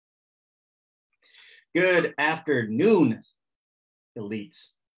Good afternoon, elites.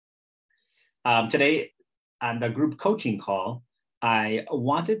 Today on the group coaching call, I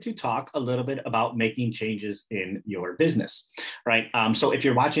wanted to talk a little bit about making changes in your business, right? So if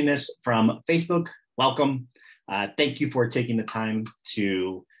you're watching this from Facebook, welcome. Thank you for taking the time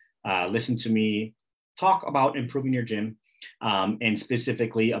to listen to me talk about improving your gym, and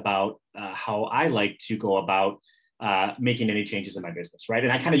specifically about how I like to go about making any changes in my business, right?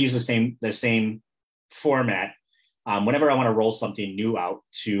 And I kind of use the same format whenever I want to roll something new out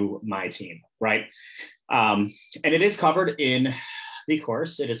to my team, right? And it is covered in the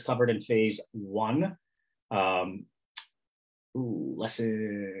course. It is covered in phase one,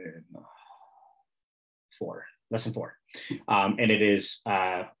 lesson four. And it is,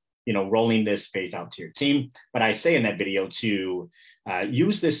 rolling this phase out to your team. But I say in that video to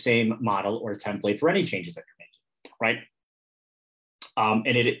use this same model or template for any changes that you're making, right?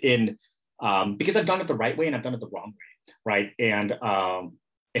 Because I've done it the right way and I've done it the wrong way, right? And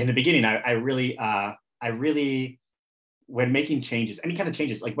in the beginning, I really, when making changes, any kind of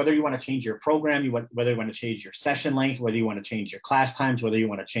changes, like whether you want to change your program, whether you want to change your session length, whether you want to change your class times, whether you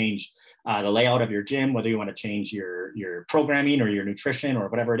want to change the layout of your gym, whether you want to change your programming or your nutrition or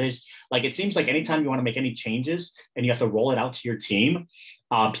whatever it is, like it seems like anytime you want to make any changes and you have to roll it out to your team,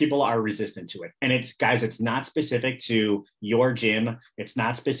 people are resistant to it. And it's not specific to your gym. It's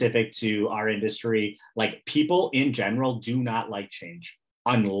not specific to our industry. Like people in general do not like change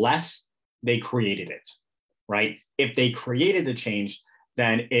unless they created it, right? If they created the change,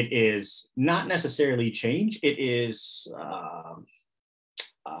 then it is not necessarily change. It is,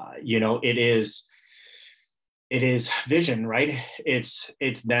 it is vision, right?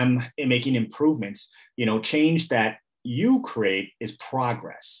 It's them making improvements. Change that you create is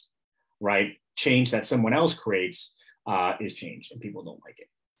progress, right? Change that someone else creates is change, and people don't like it,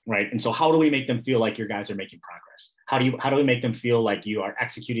 right? And so how do we make them feel like your guys are making progress? How do we make them feel like you are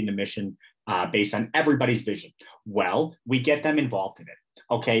executing the mission based on everybody's vision? Well, we get them involved in it.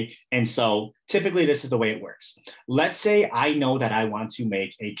 Okay. And so typically this is the way it works. Let's say I know that I want to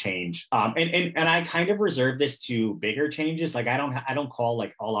make a change. And I kind of reserve this to bigger changes. Like I don't call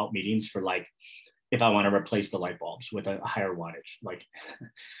like all out meetings for like, if I want to replace the light bulbs with a higher wattage, like,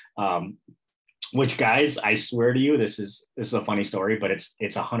 which guys, I swear to you, this is a funny story, but it's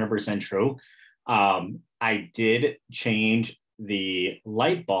 100% true. I did change the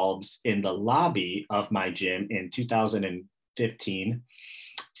light bulbs in the lobby of my gym in 2015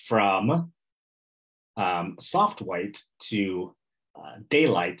 from soft white to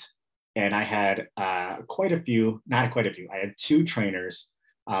daylight. And I had not quite a few, I had two trainers.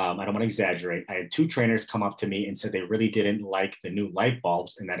 I don't want to exaggerate. I had two trainers come up to me and said they really didn't like the new light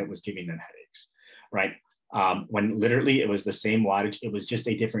bulbs and that it was giving them headaches, right? When literally it was the same wattage, it was just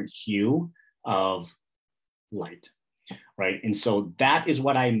a different hue of light, right? And so that is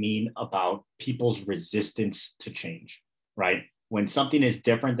what I mean about people's resistance to change, right? When something is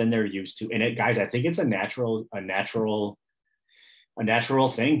different than they're used to, and guys, I think it's a natural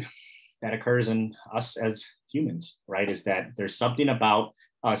thing that occurs in us as humans, right? Is that there's something about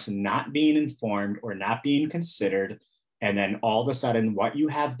us not being informed or not being considered, and then all of a sudden, what you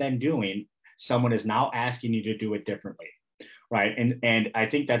have been doing, someone is now asking you to do it differently, right? And I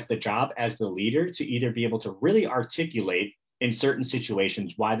think that's the job as the leader, to either be able to really articulate in certain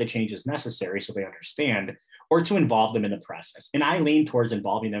situations why the change is necessary so they understand, or to involve them in the process. And I lean towards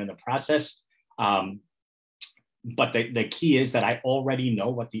involving them in the process. But the key is that I already know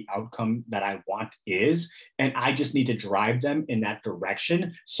what the outcome that I want is, and I just need to drive them in that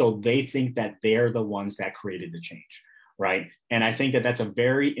direction so they think that they're the ones that created the change, right? And I think that that's a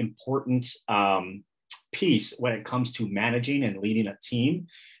very important piece when it comes to managing and leading a team,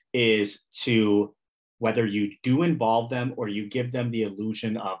 is to, whether you do involve them or you give them the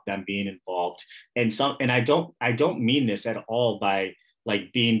illusion of them being involved. And I don't mean this at all by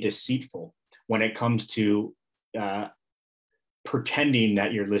like being deceitful when it comes to pretending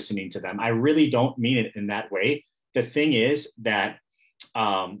that you're listening to them. I really don't mean it in that way. The thing is that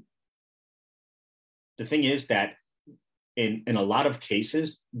in a lot of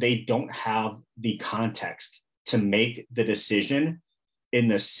cases, they don't have the context to make the decision in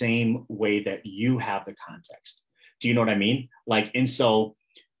the same way that you have the context. Do you know what I mean? Like, and so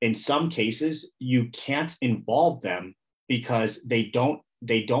in some cases, you can't involve them because they don't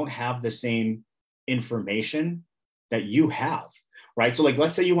have the same information that you have, right? So like,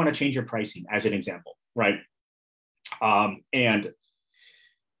 let's say you want to change your pricing as an example, right? And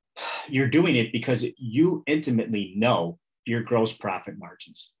you're doing it because you intimately know your gross profit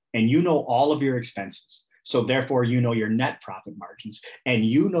margins and you know all of your expenses. So therefore, you know your net profit margins, and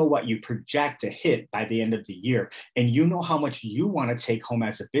you know what you project to hit by the end of the year. And you know how much you want to take home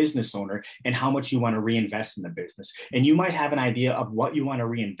as a business owner and how much you want to reinvest in the business. And you might have an idea of what you want to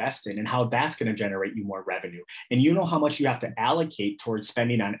reinvest in and how that's going to generate you more revenue. And you know how much you have to allocate towards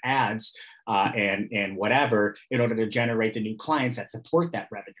spending on ads and whatever in order to generate the new clients that support that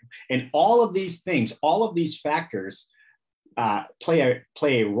revenue. And all of these things, all of these factors play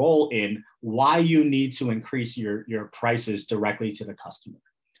a role in why you need to increase your prices directly to the customer,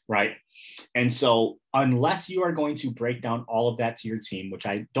 right? And so unless you are going to break down all of that to your team, which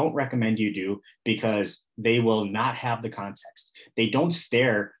I don't recommend you do because they will not have the context. They don't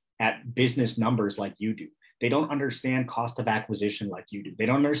stare at business numbers like you do. They don't understand cost of acquisition like you do. They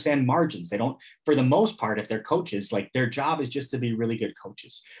don't understand margins. They don't, for the most part, if they're coaches, like their job is just to be really good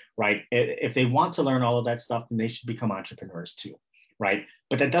coaches, right? If they want to learn all of that stuff, then they should become entrepreneurs too, right?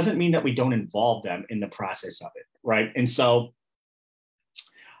 But that doesn't mean that we don't involve them in the process of it, right? And so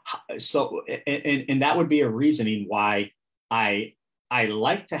that would be a reasoning why I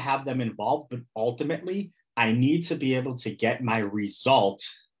like to have them involved, but ultimately I need to be able to get my result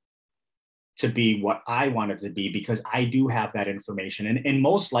to be what I want it to be, because I do have that information. And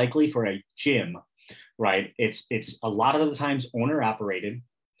most likely for a gym, right, it's a lot of the times owner operated,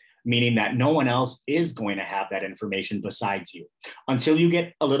 meaning that no one else is going to have that information besides you until you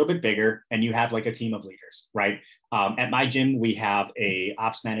get a little bit bigger and you have like a team of leaders, right? At my gym, we have a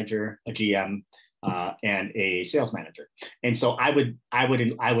ops manager, a GM, and a sales manager. And so I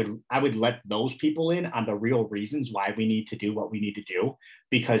would let those people in on the real reasons why we need to do what we need to do,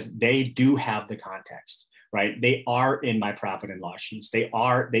 because they do have the context, right? They are in my profit and loss sheets. They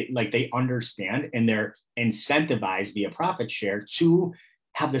understand, and they're incentivized via profit share to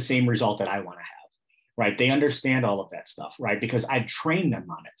have the same result that I want to have, right? They understand all of that stuff, right? Because I've trained them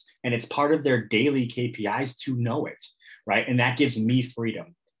on it, and it's part of their daily KPIs to know it, right? And that gives me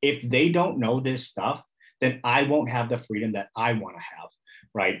freedom. If they don't know this stuff, then I won't have the freedom that I want to have,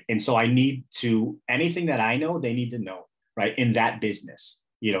 right? And so I need to, anything that I know, they need to know, right? In that business,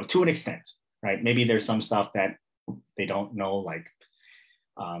 to an extent, right? Maybe there's some stuff that they don't know, like,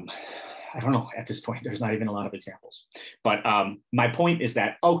 I don't know, at this point, there's not even a lot of examples. But my point is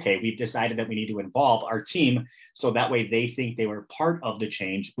that, okay, we've decided that we need to involve our team so that way they think they were part of the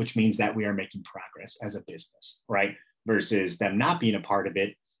change, which means that we are making progress as a business, right? Versus them not being a part of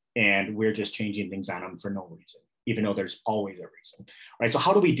it and we're just changing things on them for no reason, even though there's always a reason, right? So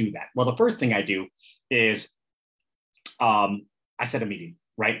how do we do that? Well, the first thing I do is I set a meeting,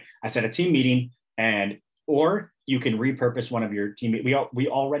 right? I set a team meeting, or you can repurpose one of your team. We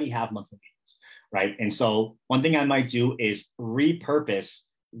already have monthly meetings, right? And so one thing I might do is repurpose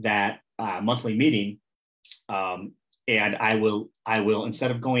that monthly meeting, and I will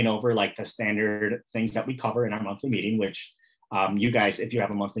instead of going over like the standard things that we cover in our monthly meeting, which you guys, if you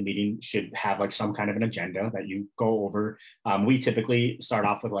have a monthly meeting, should have like some kind of an agenda that you go over. We typically start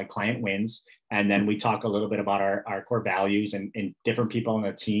off with like client wins, and then we talk a little bit about our core values and different people on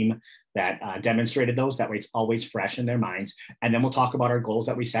the team that demonstrated those. That way it's always fresh in their minds. And then we'll talk about our goals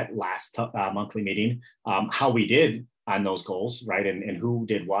that we set last monthly meeting, how we did on those goals, right? And who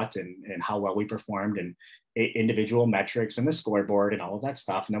did what and how well we performed, and individual metrics and the scoreboard and all of that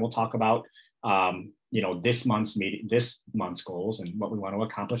stuff. And then we'll talk about this month's goals and what we want to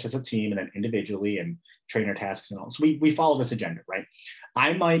accomplish as a team, and then individually, and trainer tasks and all. So we follow this agenda, right?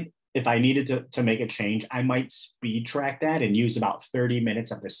 I might, if I needed to make a change, I might speed track that and use about 30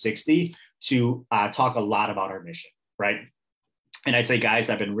 minutes of the 60 to talk a lot about our mission, right? And I'd say, guys,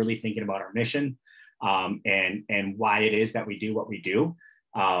 I've been really thinking about our mission and why it is that we do what we do.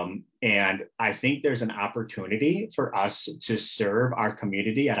 And I think there's an opportunity for us to serve our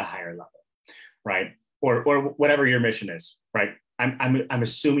community at a higher level, right? Or whatever your mission is, right? I'm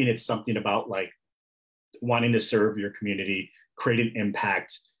assuming it's something about like wanting to serve your community, create an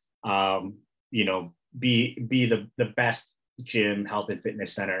impact, be the best gym, health and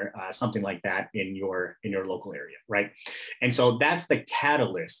fitness center, something like that in your local area, right? And so that's the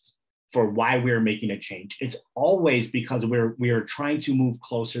catalyst for why we're making a change. It's always because we're trying to move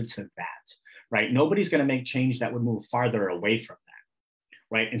closer to that, right? Nobody's going to make change that would move farther away from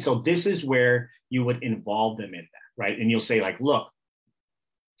that, right? And so this is where you would involve them in that, right? And you'll say like, look,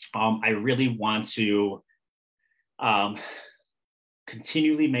 I really want to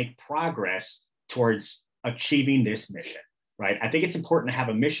continually make progress towards achieving this mission, right? I think it's important to have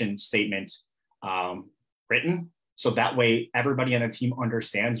a mission statement written, so that way everybody on the team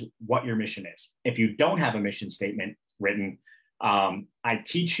understands what your mission is. If you don't have a mission statement written, I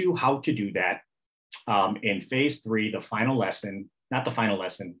teach you how to do that in phase 3, the final lesson, not the final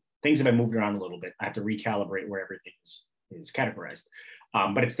lesson, things have been moved around a little bit. I have to recalibrate where everything is categorized.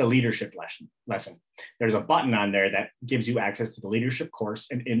 But it's the leadership lesson. There's a button on there that gives you access to the leadership course.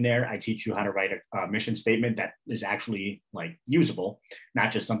 And in there, I teach you how to write a mission statement that is actually like usable,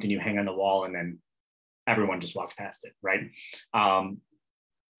 not just something you hang on the wall and then everyone just walks past it, right? And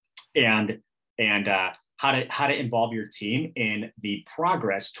how to involve your team in the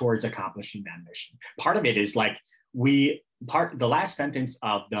progress towards accomplishing that mission. Part of it is like the last sentence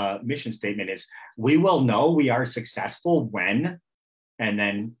of the mission statement is, we will know we are successful when, and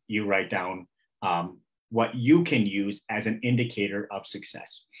then you write down what you can use as an indicator of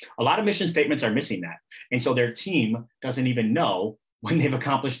success. A lot of mission statements are missing that. And so their team doesn't even know when they've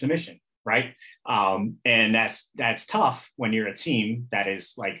accomplished the mission, right? And that's tough when you're a team that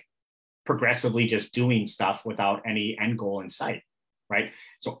is like progressively just doing stuff without any end goal in sight, right?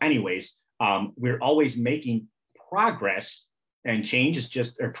 So anyways, we're always making progress, and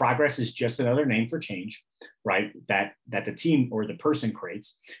progress is just another name for change, right? That the team or the person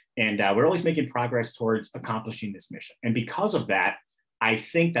creates. And we're always making progress towards accomplishing this mission. And because of that, I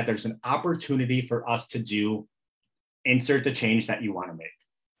think that there's an opportunity for us to insert the change that you want to make,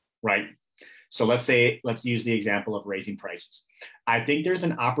 right? So let's use the example of raising prices. I think there's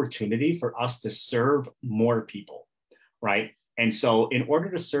an opportunity for us to serve more people, right? And so in order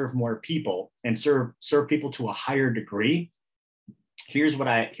to serve more people and serve people to a higher degree, here's what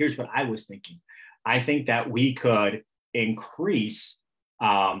I was thinking. I think that we could increase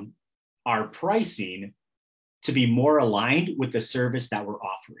our pricing to be more aligned with the service that we're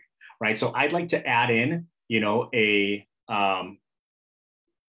offering, right? So I'd like to add in, a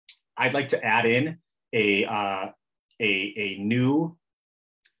new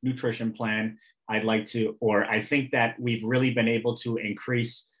nutrition plan. I think that we've really been able to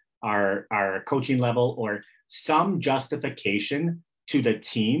increase our coaching level, or some justification to the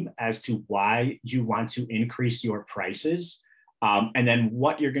team as to why you want to increase your prices, and then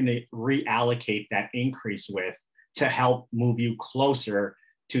what you're going to reallocate that increase with to help move you closer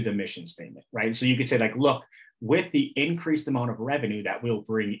to the mission statement, right? So you could say like, look, with the increased amount of revenue that we'll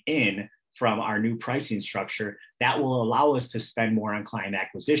bring in from our new pricing structure, that will allow us to spend more on client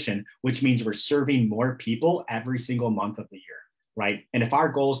acquisition, which means we're serving more people every single month of the year, right? And if our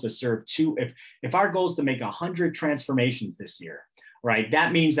goal is to serve if our goal is to make 100 transformations this year, right,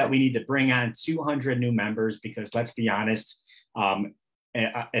 that means that we need to bring on 200 new members, because let's be honest, not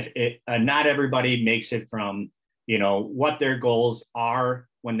everybody makes it from, what their goals are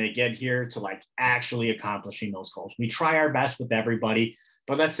when they get here to like actually accomplishing those goals. We try our best with everybody,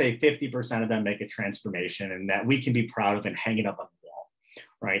 but let's say 50% of them make a transformation, and that we can be proud of and hang it up on the wall,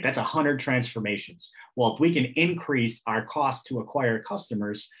 right? That's 100 transformations. Well, if we can increase our cost to acquire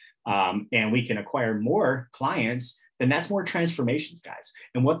customers, and we can acquire more clients, then that's more transformations, guys.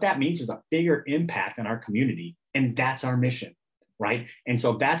 And what that means is a bigger impact on our community. And that's our mission, right? And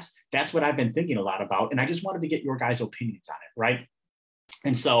so that's what I've been thinking a lot about. And I just wanted to get your guys' opinions on it, right?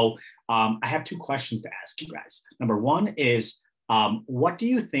 And so I have two questions to ask you guys. Number one is, what do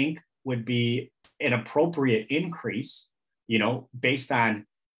you think would be an appropriate increase, based on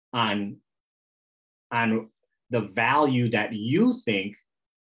the value that you think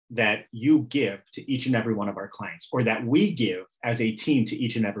that you give to each and every one of our clients, or that we give as a team to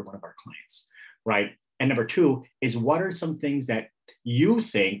each and every one of our clients, right? And number two is, what are some things that you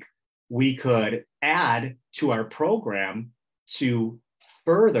think we could add to our program to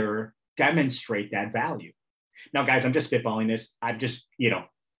further demonstrate that value? Now, guys, I'm just spitballing this.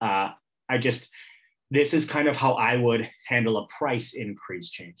 This is kind of how I would handle a price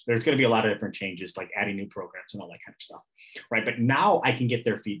increase change. There's going to be a lot of different changes, like adding new programs and all that kind of stuff, right? But now I can get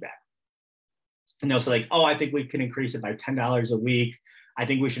their feedback. And they'll say like, oh, I think we can increase it by $10 a week. I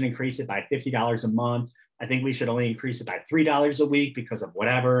think we should increase it by $50 a month. I think we should only increase it by $3 a week because of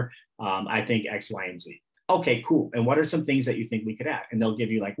whatever. I think X, Y, and Z. Okay, cool. And what are some things that you think we could add? And they'll give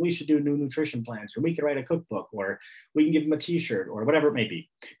you like, we should do new nutrition plans, or we could write a cookbook, or we can give them a t-shirt, or whatever it may be.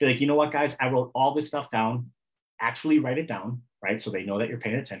 Be like, you know what, guys, I wrote all this stuff down. Actually write it down, right? So they know that you're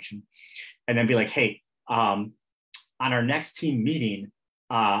paying attention. And then be like, hey, on our next team meeting,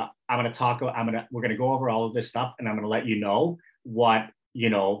 we're going to go over all of this stuff, and I'm going to let you know what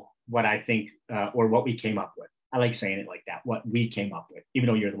I think, or what we came up with. I like saying it like that, what we came up with, even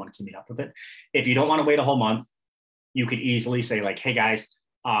though you're the one coming up with it. If you don't want to wait a whole month, you could easily say like, hey guys,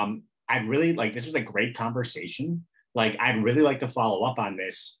 I'd really like, this was a great conversation. Like, I'd really like to follow up on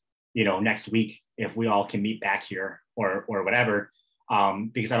this, next week, if we all can meet back here or whatever,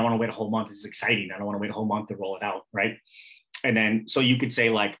 because I don't want to wait a whole month. This is exciting. I don't want to wait a whole month to roll it out. Right. And then, so you could say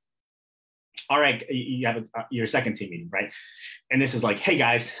like, all right, you have your second team meeting, right? And this is like, hey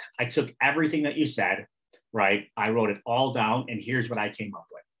guys, I took everything that you said, right? I wrote it all down, and here's what I came up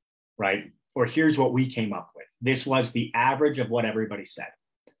with, right? Or here's what we came up with. This was the average of what everybody said,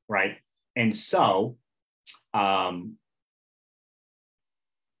 right? And so,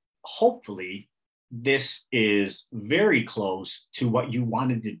 hopefully, this is very close to what you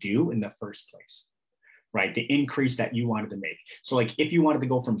wanted to do in the first place, right? The increase that you wanted to make. So like if you wanted to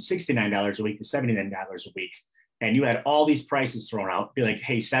go from $69 a week to $79 a week, and you had all these prices thrown out, be like,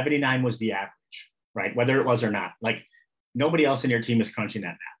 hey, 79 was the average, right? Whether it was or not, like nobody else in your team is crunching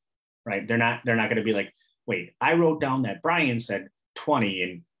that math, right? They're not going to be like, wait, I wrote down that Brian said 20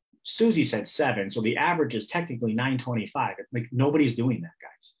 and Susie said 7. So the average is technically 925. Like nobody's doing that,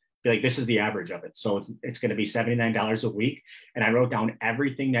 guys. Be like, this is the average of it. So it's going to be $79 a week. And I wrote down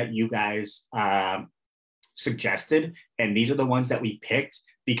everything that you guys suggested. And these are the ones that we picked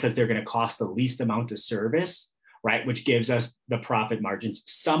because they're going to cost the least amount to service, right? Which gives us the profit margins.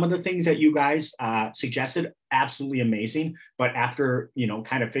 Some of the things that you guys suggested, absolutely amazing. But after,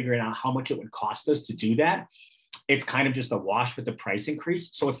 kind of figuring out how much it would cost us to do that, it's kind of just a wash with the price increase.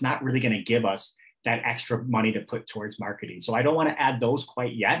 So it's not really going to give us that extra money to put towards marketing. So I don't want to add those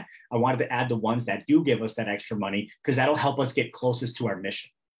quite yet. I wanted to add the ones that do give us that extra money because that'll help us get closest to our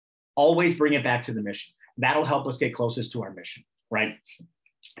mission. Always bring it back to the mission. That'll help us get closest to our mission, right?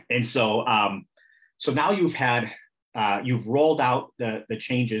 And so, so now you've rolled out the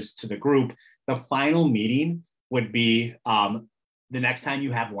changes to the group. The final meeting would be the next time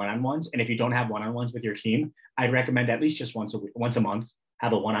you have one-on-ones. And if you don't have one-on-ones with your team, I'd recommend at least just once a month,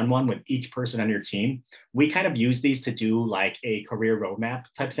 have a one-on-one with each person on your team. We kind of use these to do like a career roadmap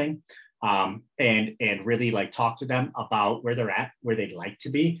type thing. And really like talk to them about where they're at, where they'd like to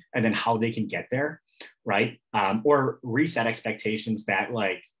be, and then how they can get there, right? Or reset expectations that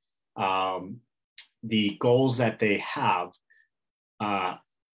like the goals that they have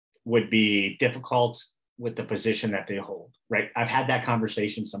would be difficult with the position that they hold, right? I've had that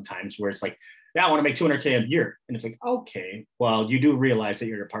conversation sometimes where it's like, yeah, I want to make 200K a year. And it's like, okay, well, you do realize that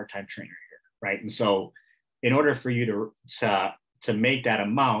you're a part-time trainer here, right? And so in order for you to make that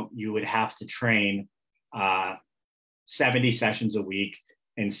amount, you would have to train 70 sessions a week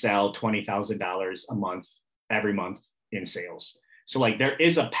and sell $20,000 a month, every month in sales. So like there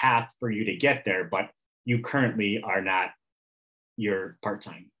is a path for you to get there, but you currently are not, you're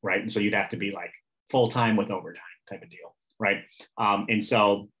part-time, right? And so you'd have to be like full-time with overtime type of deal, right? And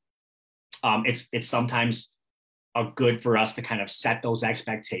so it's sometimes good for us to kind of set those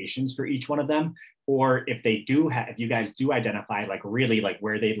expectations for each one of them. Or if you guys do identify like really like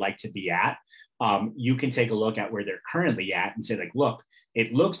where they'd like to be at, you can take a look at where they're currently at and say like, look,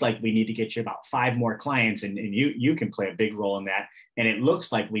 it looks like we need to get you about 5 more clients, and you can play a big role in that. And it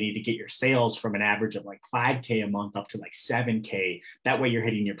looks like we need to get your sales from an average of like 5K a month up to like 7K. That way you're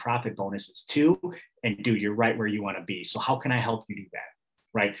hitting your profit bonuses too. And dude, you're right where you want to be. So how can I help you do that?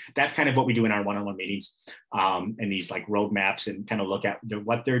 Right. That's kind of what we do in our one-on-one meetings, and these like roadmaps, and kind of look at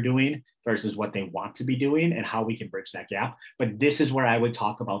what they're doing versus what they want to be doing and how we can bridge that gap. But this is where I would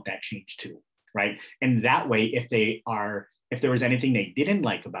talk about that change too. Right. And that way, if there was anything they didn't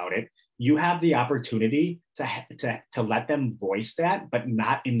like about it, you have the opportunity to let them voice that, but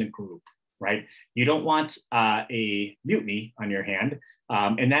not in the group. Right. You don't want a mutiny on your hand.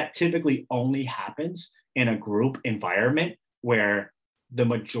 And that typically only happens in a group environment where the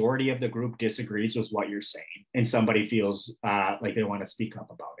majority of the group disagrees with what you're saying and somebody feels like they want to speak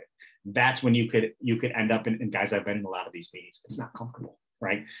up about it. That's when you could end up in, and guys, I've been in a lot of these meetings. It's not comfortable,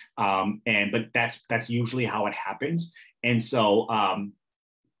 right? But that's usually how it happens. And so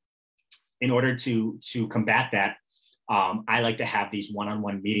in order to combat that, I like to have these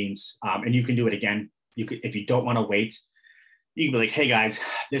one-on-one meetings, and you can do it again. You could, if you don't want to wait, you can be like, hey guys,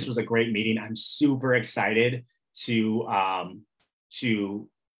 this was a great meeting. I'm super excited to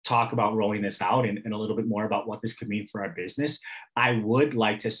talk about rolling this out and a little bit more about what this could mean for our business. I would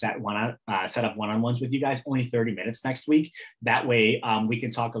like to set up one-on-ones with you guys, only 30 minutes next week. That way we can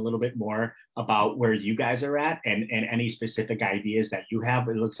talk a little bit more about where you guys are at and any specific ideas that you have.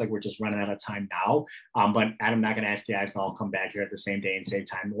 It looks like we're just running out of time now, but I'm not going to ask you guys to all come back here at the same day and save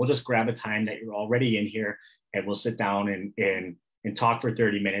time. We'll just grab a time that you're already in here, and we'll sit down and talk for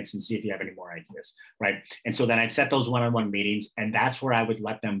 30 minutes and see if you have any more ideas, right? And so then I'd set those one-on-one meetings, and that's where I would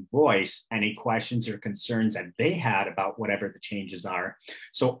let them voice any questions or concerns that they had about whatever the changes are.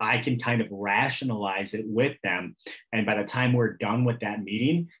 So I can kind of rationalize it with them. And by the time we're done with that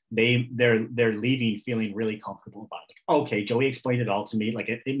meeting, they're leaving feeling really comfortable about it. Like, okay, Joey explained it all to me. Like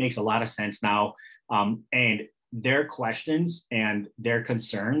it makes a lot of sense now. And their questions and their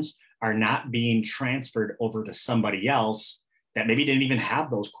concerns are not being transferred over to somebody else that maybe didn't even have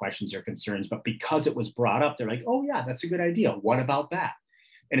those questions or concerns, but because it was brought up, they're like, oh yeah, that's a good idea. What about that?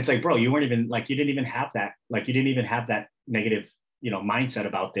 And it's like, bro, you weren't even like, you didn't even have that, like you didn't even have that negative, mindset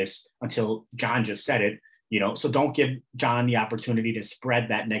about this until John just said it. So don't give John the opportunity to spread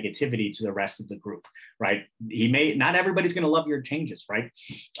that negativity to the rest of the group, right? Not everybody's going to love your changes, right?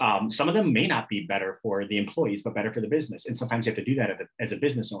 Some of them may not be better for the employees, but better for the business. And sometimes you have to do that as a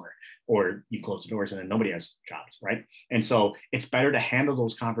business owner, or you close the doors and then nobody has jobs, right? And so it's better to handle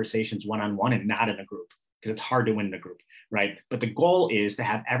those conversations one-on-one and not in a group, because it's hard to win in a group, right? But the goal is to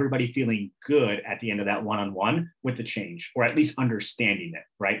have everybody feeling good at the end of that one-on-one with the change, or at least understanding it,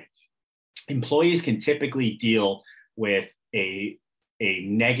 right? Employees can typically deal with a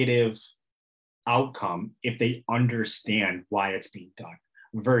negative outcome if they understand why it's being done,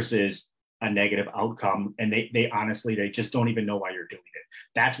 versus a negative outcome and they honestly, they just don't even know why you're doing it.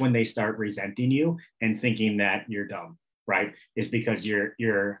 That's when they start resenting you and thinking that you're dumb, right? Is because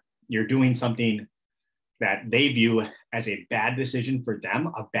you're doing something that they view as a bad decision for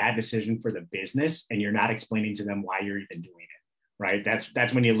them, a bad decision for the business, and you're not explaining to them why you're even doing it, right?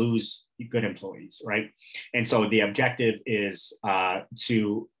 That's when you lose good employees, right? And so the objective is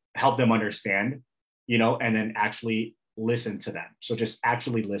to help them understand, and then actually listen to them. So just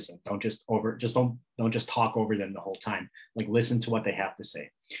actually listen. Don't just talk over them the whole time. Like, listen to what they have to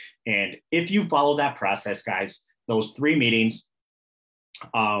say. And if you follow that process, guys, those 3 meetings,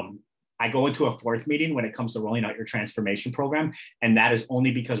 I go into a 4th meeting when it comes to rolling out your transformation program. And that is only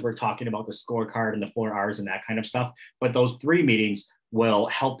because we're talking about the scorecard and the 4 R's and that kind of stuff. But those 3 meetings will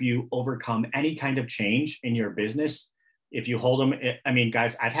help you overcome any kind of change in your business. If you hold them, I mean,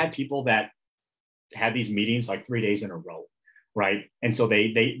 guys, I've had people that had these meetings like 3 days in a row, right? And so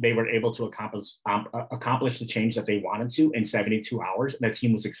they were able to accomplish the change that they wanted to in 72 hours. And the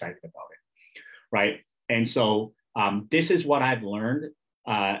team was excited about it, right? And so this is what I've learned,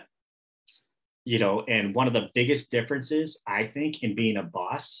 and one of the biggest differences, I think, in being a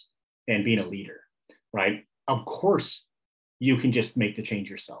boss and being a leader, right? Of course, you can just make the change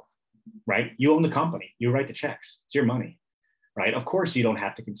yourself, right? You own the company, you write the checks, it's your money, right? Of course, you don't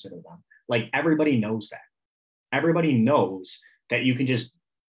have to consider them. Like, everybody knows that. Everybody knows that you can just,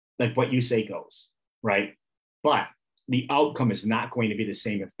 like, what you say goes, right? But the outcome is not going to be the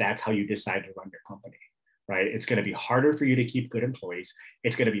same if that's how you decide to run your company, right? It's going to be harder for you to keep good employees.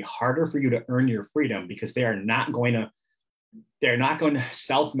 It's going to be harder for you to earn your freedom, because they're not going to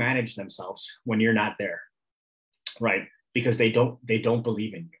self-manage themselves when you're not there, right? Because they don't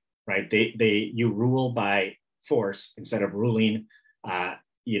believe in you, right? You rule by force instead of ruling,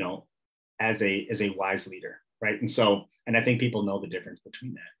 as a wise leader, right? And I think people know the difference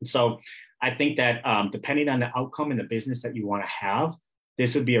between that. And so I think that depending on the outcome in the business that you want to have,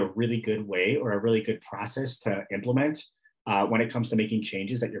 this would be a really good way, or a really good process to implement when it comes to making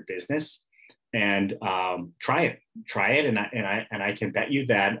changes at your business. And try it, and I can bet you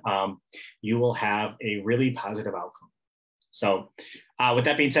that you will have a really positive outcome. So with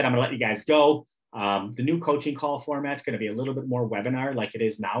that being said, I'm going to let you guys go. The new coaching call format is going to be a little bit more webinar like it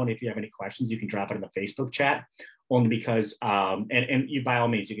is now. And if you have any questions, you can drop it in the Facebook chat, only because, and you, by all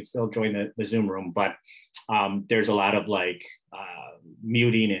means, you can still join the Zoom room, but there's a lot of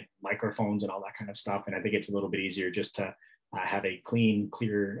muting and microphones and all that kind of stuff. And I think it's a little bit easier just to have a clean,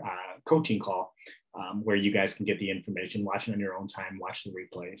 clear coaching call where you guys can get the information, watch it on your own time, watch the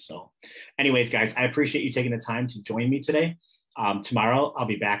replay. So anyways, guys, I appreciate you taking the time to join me today. Tomorrow, I'll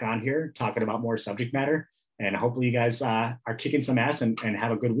be back on here talking about more subject matter, and hopefully you guys are kicking some ass and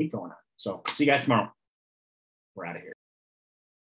have a good week going on. So see you guys tomorrow. We're out of here.